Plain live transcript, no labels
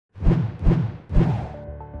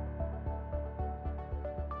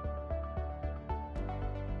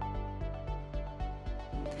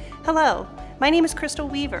Hello, my name is Crystal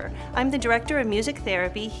Weaver. I'm the Director of Music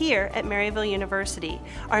Therapy here at Maryville University.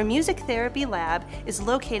 Our Music Therapy Lab is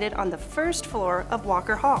located on the first floor of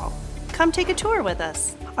Walker Hall. Come take a tour with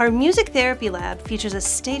us. Our Music Therapy Lab features a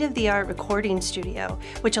state-of-the-art recording studio,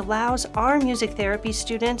 which allows our music therapy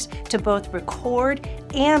students to both record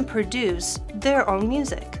and produce their own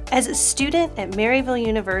music. As a student at Maryville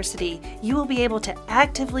University, you will be able to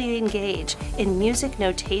actively engage in music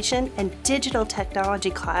notation and digital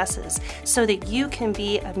technology classes so that you can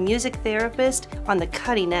be a music therapist on the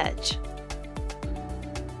cutting edge.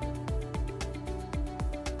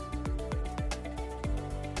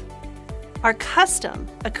 Our custom,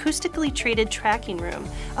 acoustically treated tracking room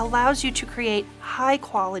allows you to create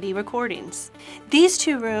high-quality recordings. These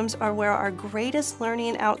two rooms are where our greatest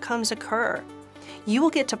learning outcomes occur. You will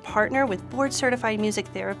get to partner with board-certified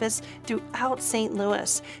music therapists throughout St.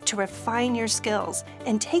 Louis to refine your skills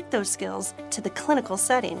and take those skills to the clinical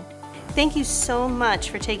setting. Thank you so much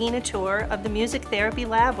for taking a tour of the Music Therapy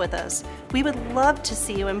Lab with us. We would love to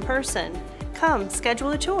see you in person. Come, schedule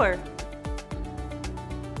a tour.